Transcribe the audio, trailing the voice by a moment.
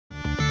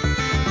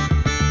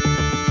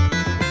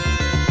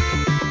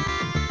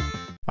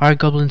Alright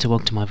goblins, and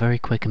welcome to my very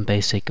quick and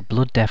basic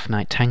Blood Death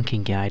Knight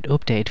tanking guide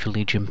updated for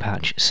Legion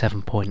patch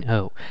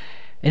 7.0.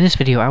 In this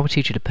video I will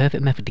teach you the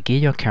perfect method to gear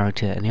your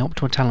character and the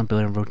optimal talent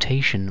build and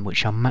rotation which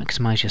shall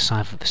maximise your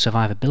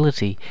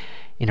survivability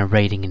in a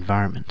raiding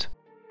environment.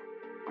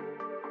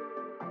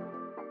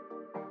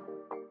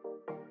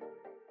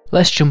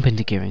 Let's jump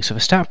into gearing. So the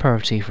start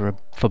priority for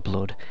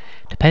Blood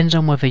depends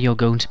on whether you're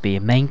going to be a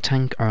main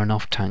tank or an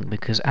off tank,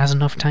 because as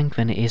an off tank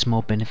then it is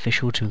more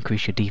beneficial to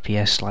increase your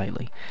DPS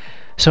slightly.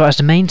 So as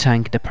the main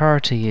tank, the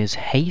priority is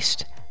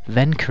haste,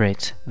 then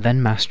crit,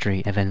 then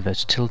mastery, and then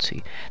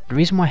versatility. The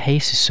reason why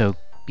haste is so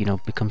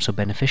becomes so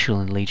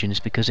beneficial in Legion is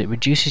because it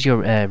reduces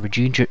your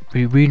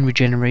rune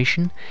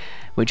regeneration,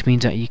 which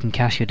means that you can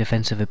cast your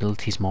defensive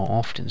abilities more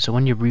often. So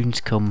when your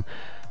runes come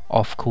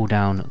off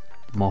cooldown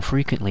more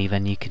frequently,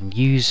 then you can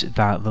use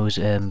those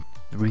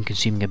rune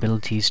consuming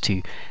abilities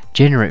to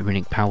generate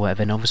runic power, and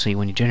then obviously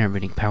when you generate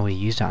runic power you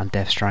use that on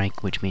Death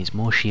Strike, which means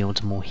more shields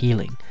and more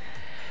healing.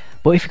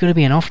 But if you're going to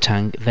be an off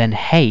tank, then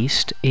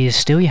haste is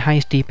still your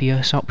highest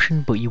DPS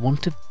option, but you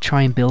want to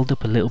try and build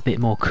up a little bit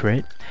more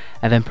crit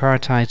and then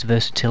prioritize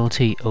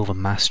versatility over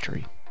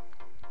mastery.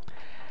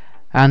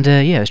 And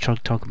let's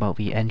talk about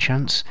the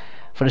enchants.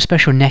 For the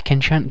special neck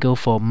enchant, go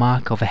for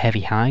Mark of a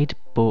Heavy Hide,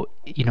 but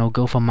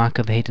go for Mark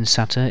of a Hidden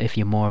Satyr if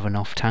you're more of an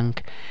off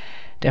tank.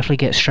 Definitely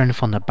get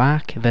strength on the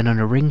back. Then on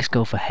the rings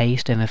go for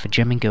haste, and then for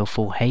gemming go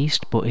full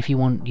haste, but if you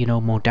want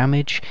more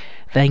damage,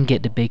 then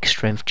get the big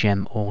strength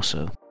gem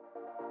also.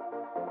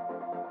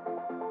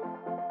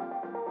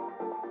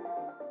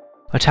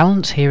 For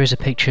talents, here is a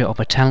picture of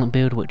a talent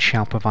build which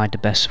shall provide the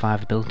best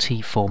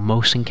survivability for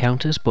most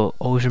encounters, but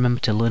always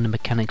remember to learn the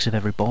mechanics of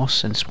every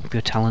boss and swap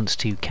your talents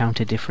to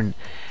counter different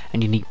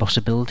and unique boss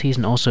abilities.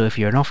 And also if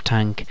you're an off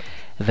tank,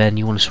 then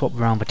you want to swap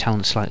around the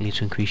talents slightly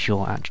to increase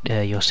your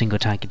single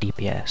target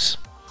DPS.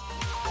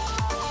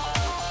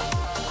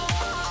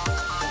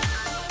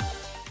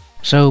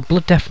 So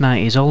Blood Death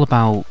Knight is all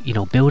about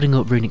building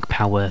up runic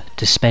power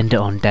to spend it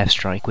on Death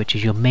Strike, which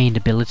is your main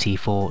ability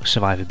for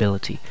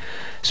survivability.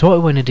 So what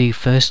we're going to do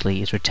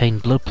firstly is retain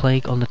Blood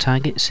Plague on the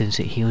target, since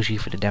it heals you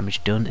for the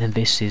damage done, and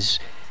this is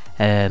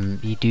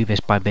you do this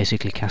by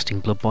basically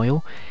casting Blood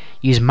Boil.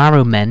 Use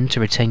Marrow Mend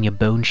to retain your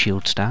Bone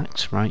Shield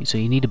stacks, right? So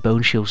you need a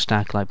Bone Shield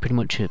stack like pretty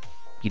much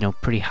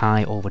pretty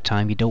high all the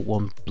time. You don't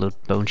want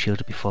Bone Shield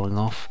to be falling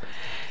off.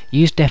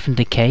 Use Death and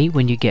Decay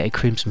when you get a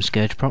Crimson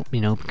Scourge prop,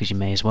 because you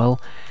may as well.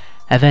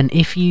 And then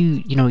if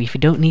you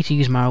don't need to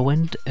use Marrow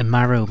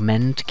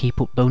Mend to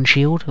keep up Bone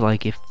Shield,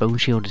 like if Bone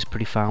Shield is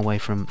pretty far away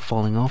from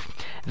falling off,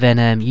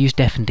 then use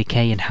Death and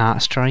Decay and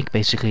Heart Strike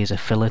basically as a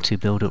filler to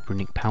build up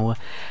runic power.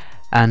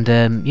 And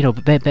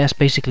that's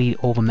basically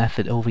all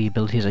the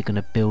abilities are going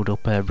to build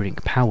up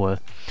runic power.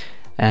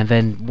 And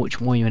then what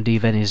you want to do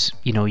then is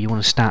you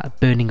want to start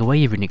burning away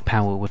your runic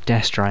power with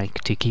Death Strike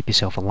to keep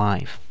yourself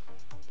alive.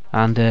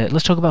 And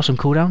let's talk about some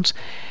cooldowns.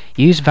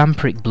 Use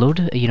Vampiric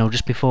Blood,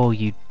 just before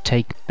you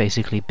take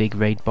basically big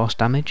raid boss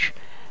damage.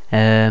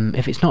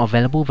 If it's not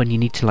available, then you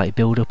need to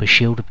build up a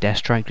shield of Death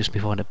Strike just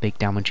before the big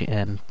damage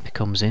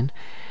comes in.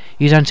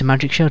 Use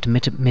Anti-Magic Shield to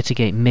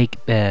mitigate Mig.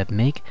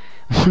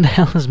 What the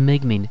hell does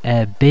Mig mean?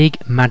 Big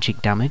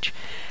magic damage.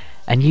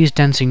 And use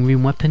Dancing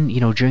Rune Weapon,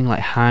 during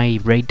high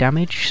raid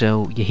damage,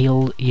 so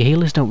your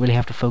healers don't really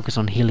have to focus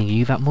on healing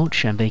you that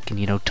much, and they can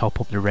top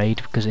up the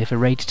raid, because if a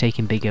raid's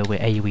taking bigger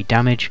with AoE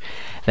damage,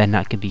 then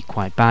that can be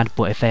quite bad.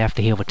 But if they have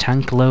to heal the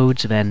tank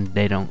loads, then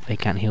they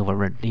can't heal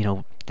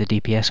the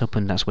DPS up,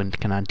 and that's when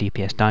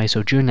DPS dies.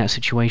 So during that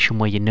situation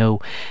where the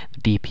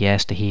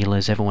DPS, the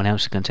healers, everyone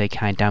else is going to take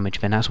high damage,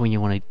 then that's when you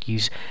want to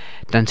use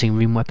Dancing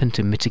Rune Weapon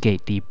to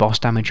mitigate the boss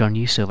damage on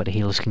you, so that the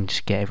healers can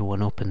just get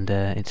everyone up and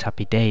it's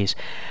happy days.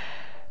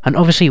 And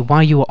obviously,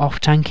 while you are off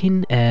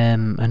tanking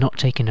and not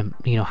taking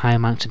high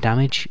amounts of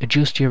damage,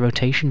 adjust your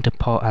rotation to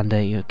pop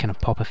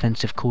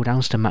offensive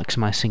cooldowns to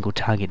maximise single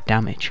target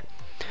damage.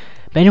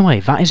 But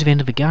anyway, that is the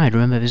end of the guide.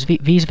 Remember,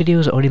 these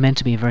videos are only meant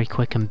to be a very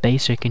quick and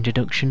basic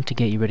introduction to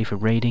get you ready for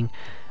raiding.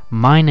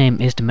 My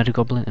name is the Meta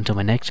Goblin. Until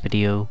my next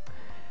video,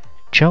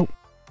 ciao.